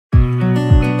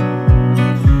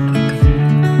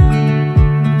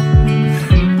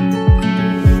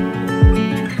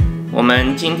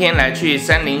们今天来去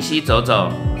杉林溪走走。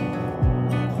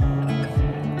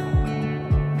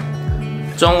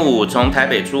中午从台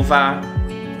北出发，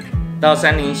到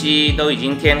杉林溪都已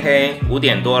经天黑5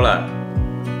点多了。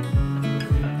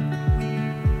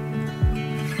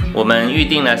我们预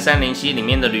定了杉林溪里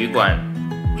面的旅馆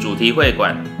主题会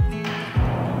馆。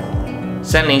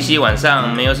杉林溪晚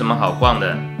上没有什么好逛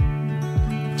的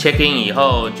 ，check in 以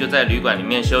后就在旅馆里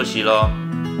面休息咯。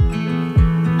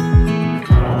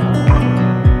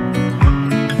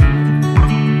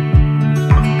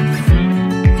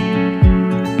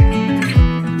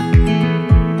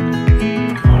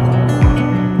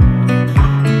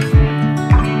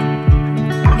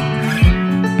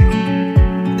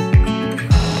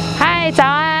早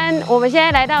安，我们现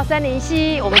在来到杉林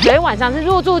溪，我们昨天晚上是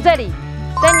入住这里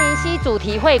杉林溪主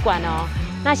题会馆哦。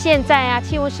那现在啊，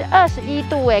气温是21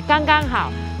度哎，刚刚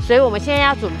好，所以我们现在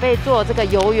要准备坐这个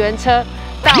游园车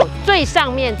到最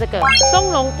上面这个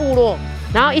松茸部落，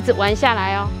然后一直玩下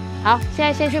来哦。好，现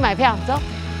在先去买票，走。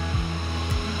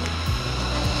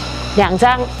2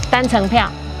张单程票。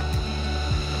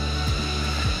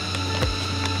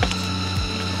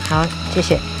好，谢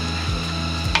谢。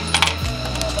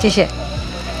谢谢。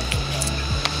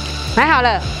买好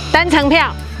了，单程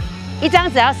票，1张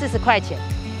只要40块钱，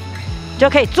就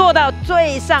可以坐到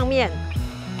最上面。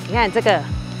你看这个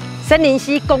杉林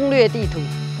溪攻略地图，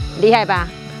厉害吧？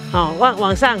哦，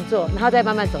往上坐，然后再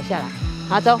慢慢走下来。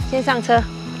好，走，先上车。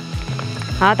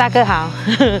好，大哥好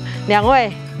，2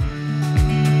位，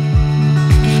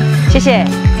谢谢。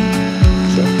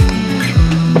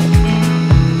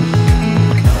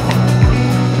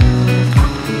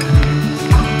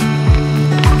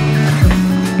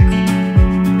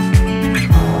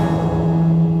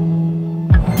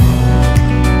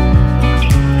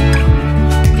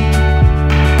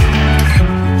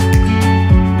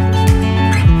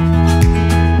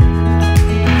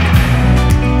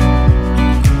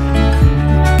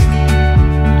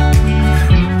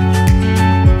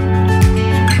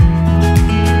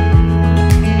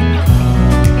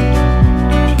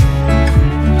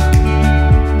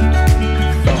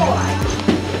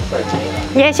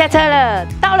耶，下车了，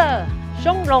到了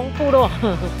松茸部落。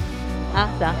啊，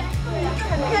走。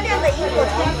很漂亮的萤火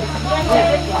虫。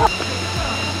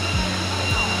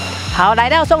好，来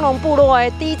到松茸部落哎，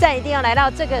第一站一定要来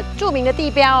到这个著名的地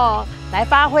标哦，来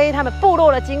发挥他们部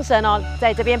落的精神哦，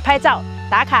在这边拍照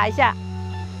打卡一下。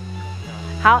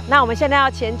好，那我们现在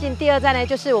要前进第2站呢，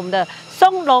就是我们的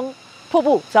松茸瀑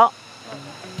布，走。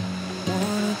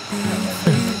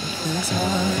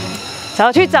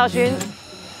走去找寻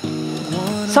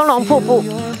松茸瀑布，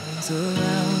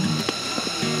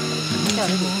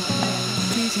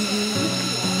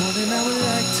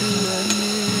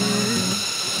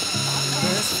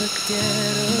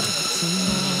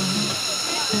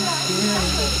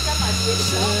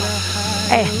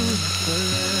哎，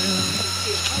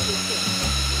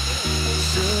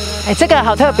这个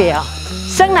好特别哦，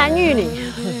生男育女。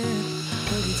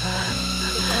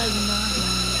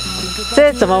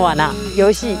这怎么玩啊？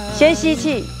游戏先吸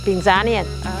气，屏杂念，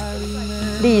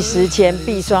立时前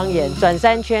闭双眼，转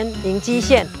3圈，拧基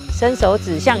线，伸手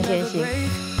指向前行，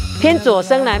偏左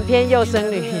生男，偏右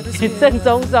生女，正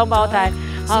中双胞胎，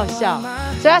好好笑。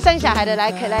所以要生小孩的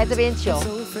可以来这边求，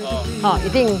哦，一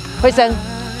定会生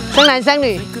男生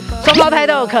女，双胞胎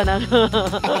都有可能。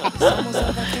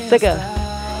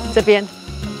这边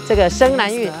这个生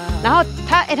男育，然后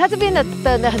它这边的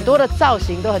很多的造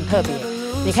型都很特别。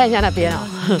你看一下那边哦，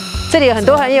这里有很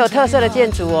多很有特色的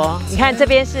建筑哦。你看这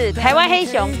边是台湾黑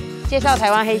熊，介绍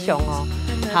台湾黑熊哦。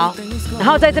好，然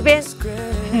后在这边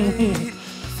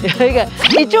有一个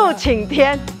一柱擎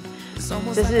天，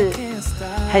这是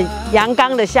很阳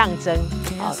刚的象征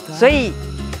哦。所以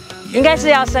应该是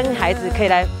要生孩子可以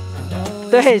来，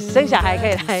对，生小孩可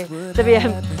以来这边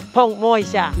摸一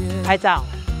下拍照，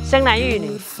生男育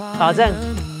女，保证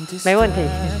没问题。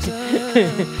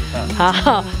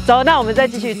好，走，那我们再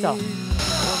继续走。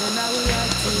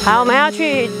好，我们要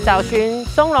去找寻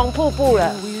松茸瀑布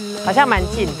了，好像蛮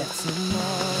近的。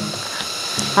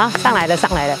好，上来了。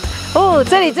哦，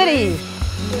这里。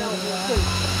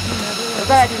我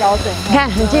再来调整，你看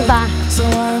很近吧？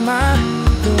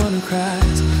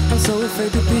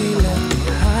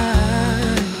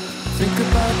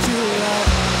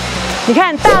你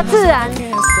看大自然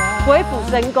鬼斧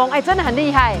神工，哎，真的很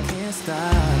厉害。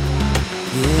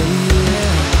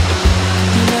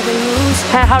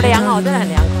还好凉哦，真的很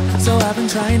凉。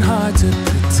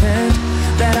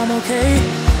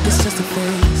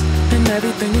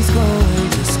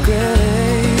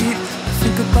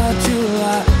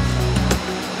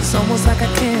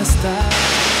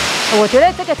我觉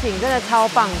得这个景真的超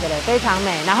棒的嘞，非常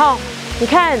美。然后你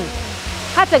看，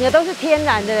它整个都是天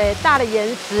然的嘞，大的岩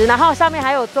石，然后上面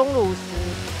还有钟乳石，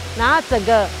然后整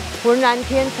个浑然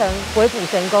天成，鬼斧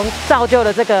神工造就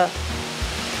了这个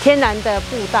天然的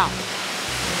步道，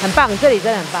很棒，这里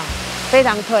真的很棒，非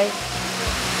常推。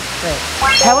对，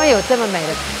台湾有这么美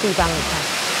的地方，你看。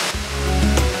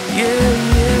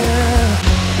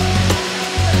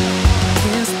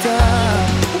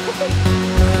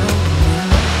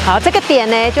好，这个点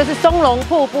呢就是松龙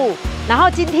瀑布，然后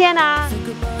今天呢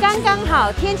刚刚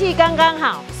好，天气刚刚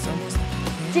好，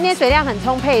今天水量很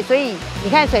充沛，所以你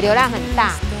看水流量很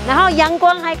大，然后阳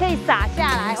光还可以洒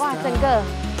下来，哇，整个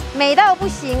美到不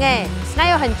行哎，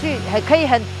那又可以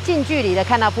很近距离的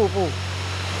看到瀑布，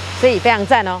所以非常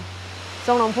赞哦，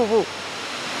松龙瀑布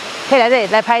可以来这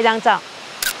里来拍一张照。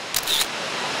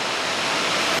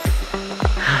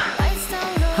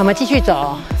好，我们继续走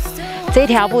哦。这一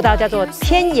条步道叫做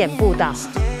天眼步道，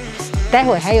待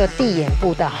会还有地眼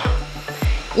步道，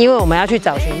因为我们要去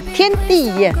找寻天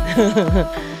地眼。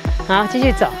好，继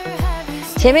续走，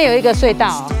前面有一个隧道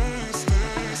哦，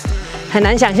很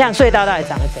难想象隧道到底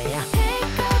长得怎样。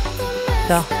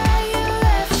走。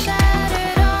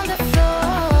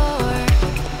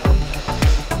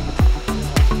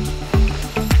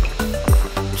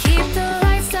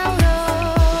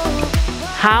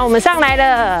好，我们上来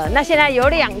了。那现在有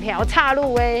2条岔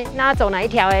路哎，那要走哪一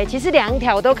条哎？其实2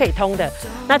条都可以通的。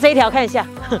那这一条看一下，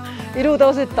一路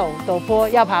都是陡坡，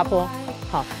要爬坡，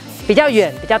好，比较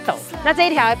远，比较陡。那这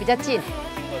一条比较近，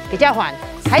比较缓，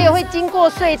还有会经过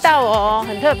隧道哦，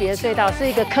很特别的隧道，是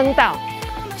一个坑道。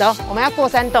走，我们要过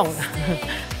山洞了。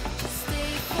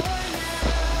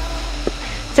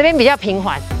这边比较平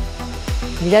缓，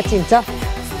比较近，走。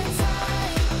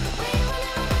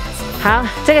好，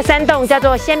这个山洞叫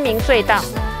做先民隧道，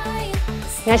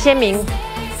你看先民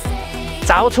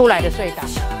凿出来的隧道。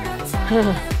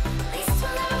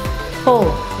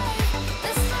哦，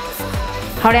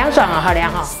好凉爽哦，好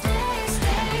凉哦，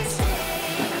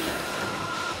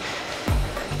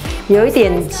有一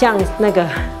点像那个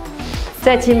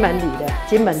在金门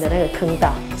的那个坑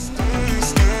道。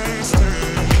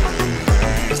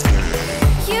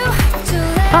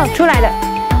哦，出来了。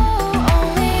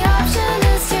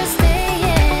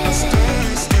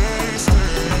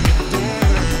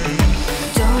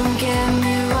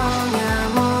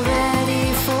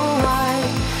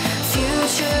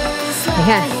你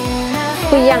看，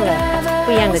不一样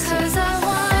的景。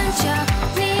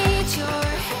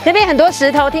这边很多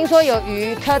石头，听说有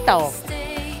鱼、蝌蚪，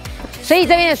所以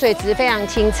这边的水质非常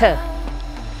清澈，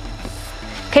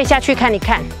可以下去看一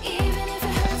看。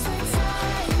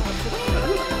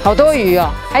好多鱼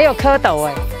哦，还有蝌蚪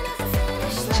哎，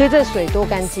所以这水多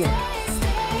干净，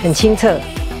很清澈。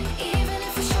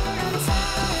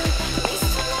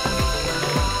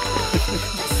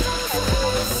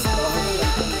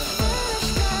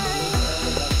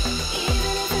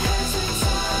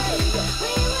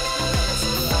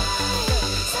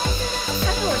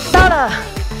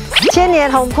千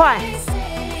年红檜，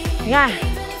你看，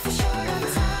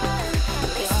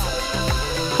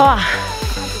哇，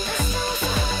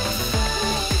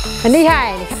很厉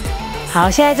害！你看，好，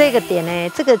现在这个点呢，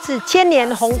这个是千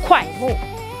年红檜木，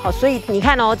好，所以你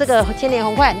看哦，这个千年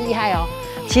红檜很厉害哦。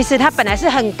其实它本来是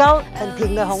很高很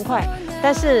挺的红檜，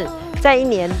但是在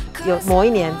某一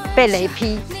年被雷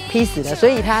劈死了，所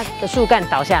以它的树干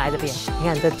倒下来这边，你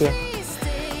看这边，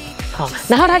好，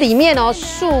然后它里面哦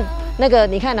树。那个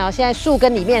你看哦，现在树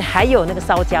根里面还有那个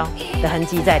烧焦的痕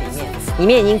迹在里面，里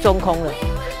面已经中空了，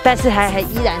但是还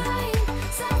依然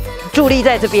伫立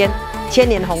在这边千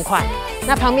年红檜。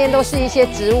那旁边都是一些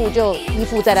植物，就依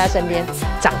附在它身边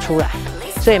长出来，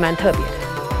所以蛮特别的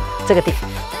这个点。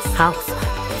好，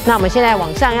那我们现在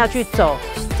往上要去找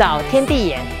天地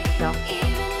眼，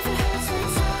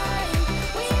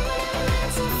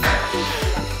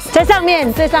在上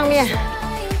面最上面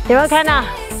有没有看到？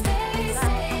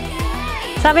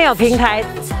上面有平台，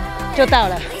就到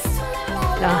了，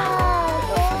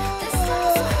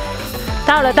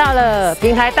到了，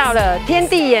平台到了，天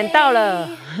地眼到了，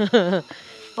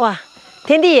哇，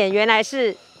天地眼原来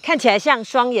是看起来像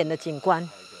双眼的景观，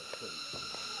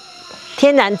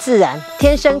天然自然，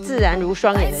天生自然如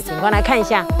双眼的景观，来看一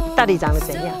下到底长得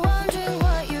怎样，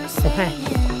你看。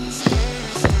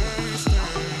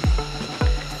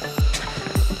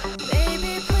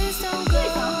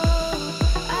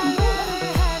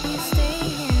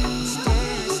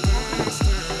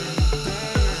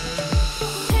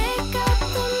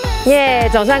耶，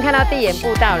总算看到地眼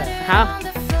步道了。好，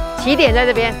起点在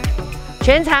这边，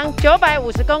全长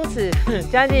950公尺，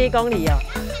将近1公里哦。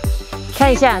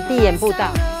看一下地眼步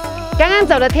道，刚刚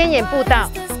走了天眼步道，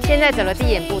现在走了地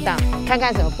眼步道，看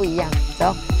看什么不一样。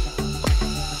走。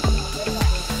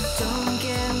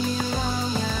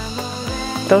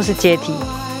都是阶梯。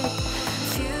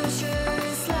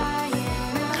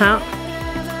好，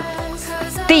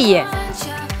地眼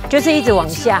就是一直往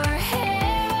下，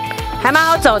还蛮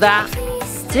好走的啊。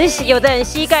只是有的人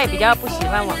膝盖比较不喜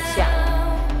欢往下。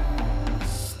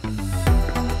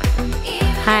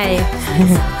嗨，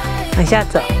往下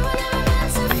走，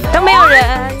都没有人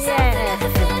耶。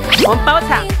我们包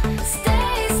场。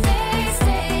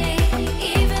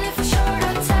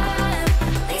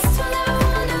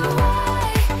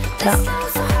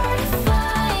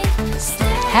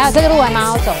还有这个路还蛮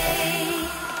好走的，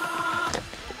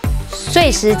碎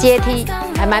石阶梯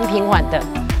还蛮平缓的。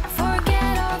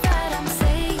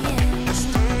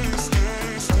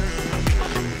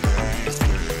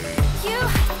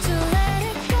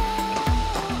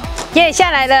耶，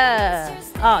下来了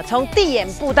哦！从地眼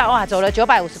步道哇，走了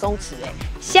950公尺哎。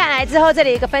下来之后，这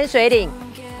里有一个分水岭，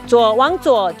往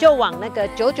左就往那个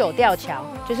99吊桥，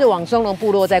就是往松龙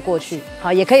部落再过去。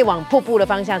好，也可以往瀑布的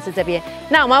方向是这边。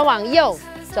那我们往右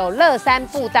走乐山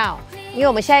步道，因为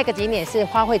我们下一个景点是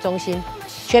花卉中心，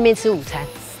去那边吃午餐。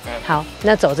好，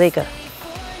那走这个，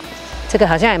这个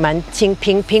好像也蛮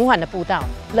平缓的步道，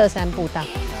乐山步道，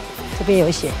这边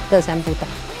有写乐山步道。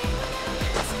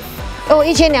哦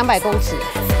，1200公尺。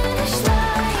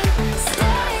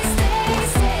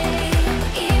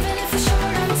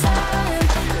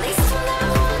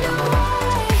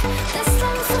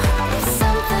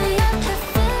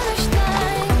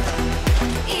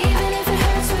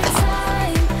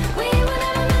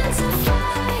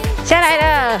下来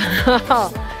了，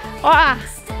哇，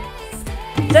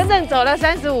整整走了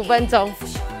35分钟。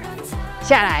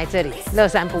下来这里乐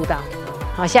山步道，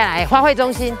好，下来花卉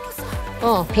中心。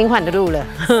哦，平缓的路了，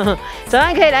早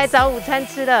上可以来找午餐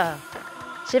吃了，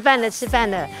吃饭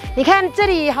了。你看这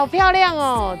里好漂亮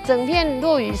哦，整片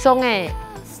落羽松哎，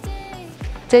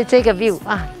这个 view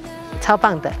啊，超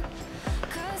棒的，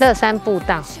乐山步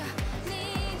道。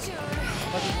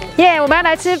耶，我们要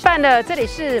来吃饭了，这里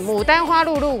是牡丹花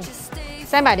路路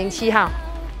307号，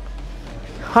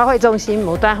花卉中心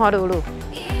牡丹花路路。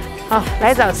好，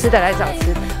来找吃的，来找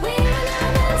吃的。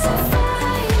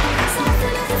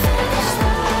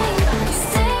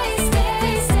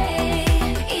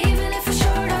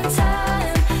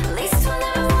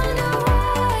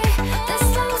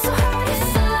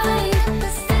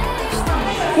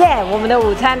耶，我们的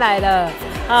午餐来了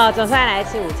哦，总算来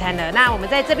吃午餐了。那我们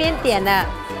在这边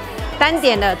单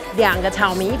点了2个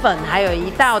炒米粉，还有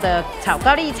1道的炒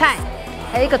高丽菜，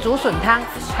还有一个竹笋汤，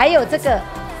还有这个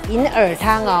银耳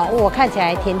汤哦，我看起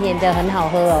来甜甜的，很好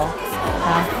喝哦。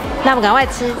好，那我们赶快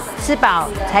吃饱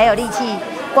才有力气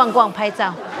逛逛拍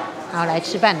照。好，来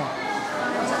吃饭了。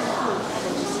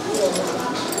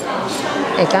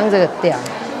哎，刚这个掉了，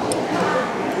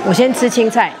我先吃青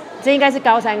菜，这应该是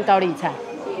高山高丽菜。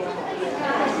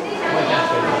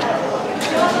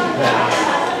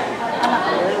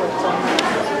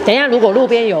等一下，如果路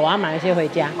边有，我要买一些回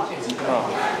家。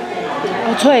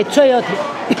哦，脆又甜，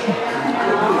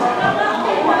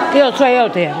又脆又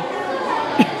甜。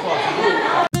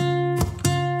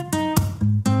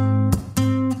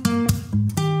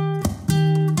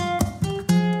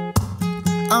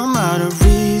I'm out of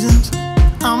reasons,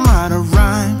 I'm out of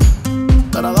rhyme,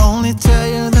 but I'll only tell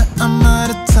you that I'm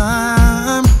out of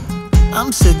time.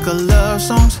 I'm sick of love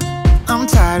songs, I'm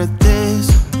tired of this,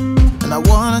 and I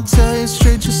wanna tell you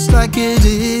straight just like it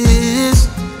is.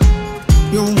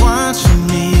 You're watching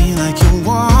me like you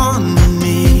want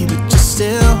me, but you're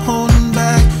still holding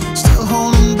back, still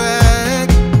holding back.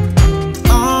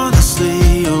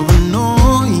 Honestly, you're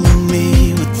annoying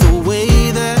me with the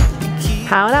way that you keep.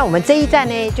 好，那我们这一站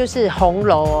呢，就是红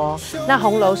楼哦。那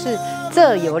红楼是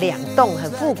这有2栋很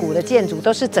复古的建筑，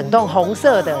都是整栋红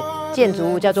色的建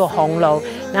筑物，叫做红楼。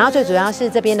然后最主要是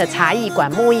这边的茶艺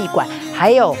馆、木艺馆，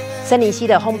还有森林溪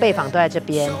的烘焙坊都在这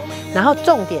边。然后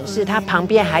重点是它旁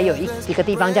边还有一个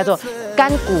地方叫做甘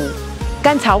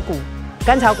草谷。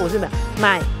甘草谷是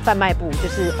卖贩卖部，就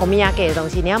是欧米亚给的东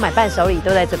西，你要买伴手礼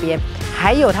都在这边。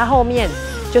还有它后面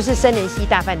就是森林溪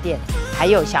大饭店，还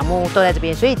有小木屋都在这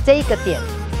边，所以这一个点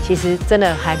其实真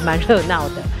的还蛮热闹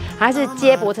的。它是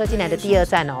接驳车进来的第2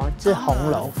站哦，是红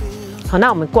楼。好，那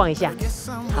我们逛一下。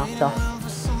好，走。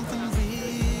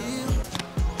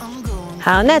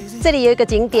好，那这里有一个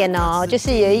景点哦，就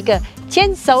是有一个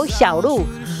牵手小路，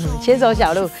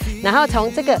然后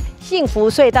从这个幸福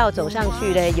隧道走上去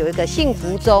呢，有一个幸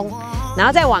福钟，然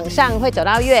后再往上会走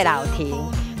到月老亭，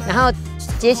然后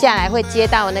接下来会接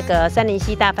到那个森林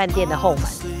溪大饭店的后门，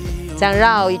这样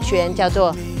绕一圈叫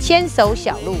做牵手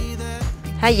小路。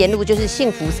它沿路就是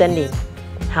幸福森林。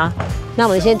好，那我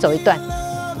们先走一段，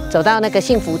走到那个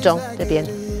幸福中这边。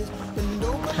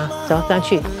好，走上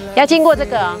去，要经过这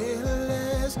个哦，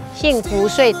幸福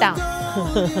隧道，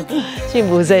幸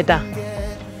福隧道。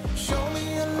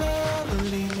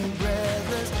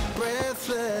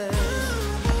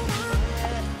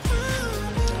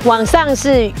往上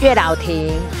是月老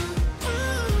亭，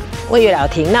月老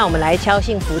亭。那我们来敲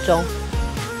幸福钟，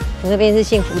那边是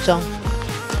幸福钟。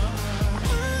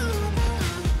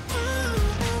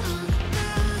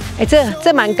哎，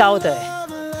这蛮高的哎。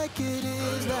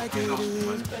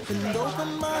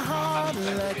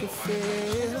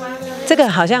这个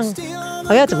好像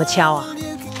我要怎么敲啊？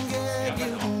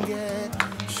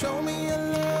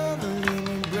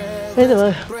为什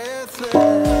么？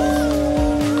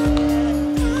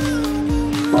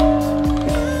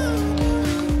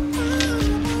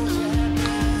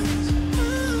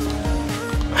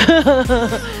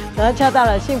然后敲到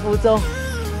了幸福钟，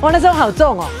哇，那钟好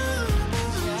重哦！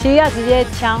其实要直接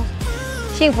敲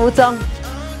幸福钟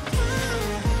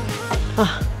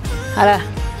啊，好了，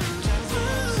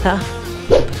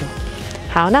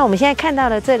好，那我们现在看到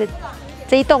的这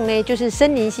一栋呢，就是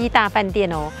森林溪大饭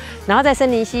店哦。然后在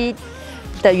森林溪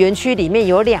的园区里面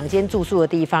有2间住宿的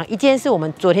地方，一间是我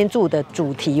们昨天住的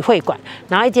主题会馆，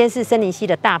然后一间是森林溪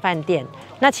的大饭店。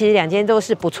那其实2间都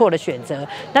是不错的选择。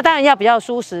那当然要比较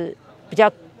舒适、比较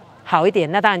好一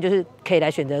点，那当然就是可以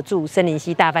来选择住森林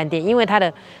溪大饭店，因为它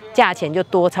的价钱就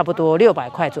多差不多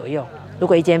600块左右，如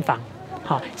果1间房。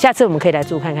好，下次我们可以来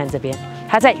住看看这边，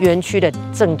它在园区的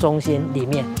正中心里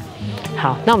面。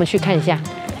好，那我们去看一下。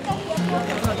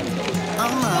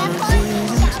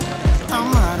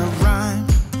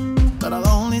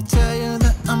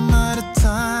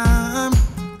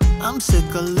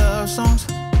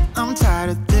I'm tired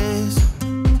of this,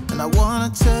 and I wanna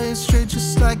tell you straight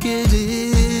just like it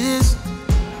is.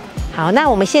 好，那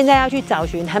我们现在要去找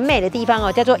寻很美的地方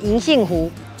哦，叫做银杏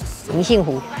湖。银杏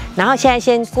湖，然后现在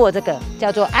先过这个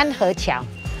叫做安和桥。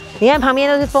你看旁边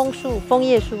都是枫树、枫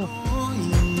叶树。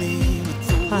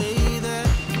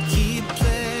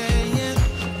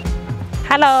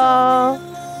Hello，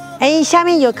 哎，下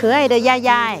面有可爱的鸭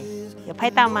鸭哎，有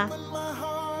拍到吗？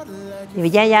有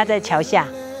鸭鸭在桥下。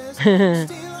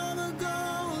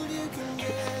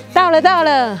到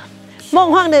了，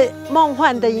梦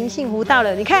幻的银杏湖到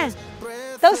了，你看，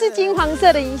都是金黄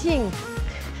色的银杏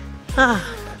啊，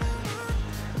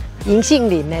银杏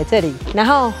林呢这里，然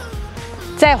后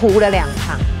在湖的2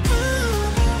旁，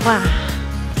哇！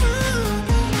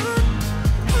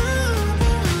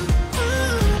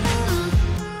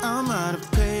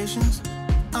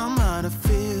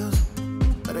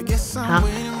好，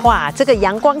哇，这个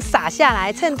阳光洒下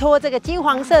来，衬托这个金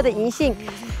黄色的银杏。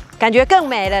感觉更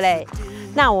美了嘞。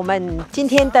那我们今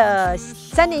天的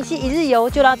杉林溪一日游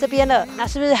就到这边了，那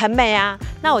是不是很美啊？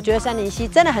那我觉得杉林溪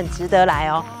真的很值得来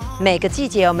哦，每个季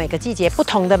节有每个季节不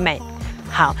同的美。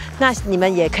好，那你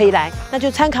们也可以来，那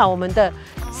就参考我们的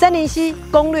杉林溪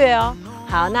攻略哦。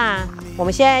好，那我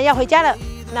们现在要回家了，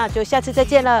那就下次再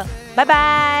见了，拜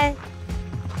拜。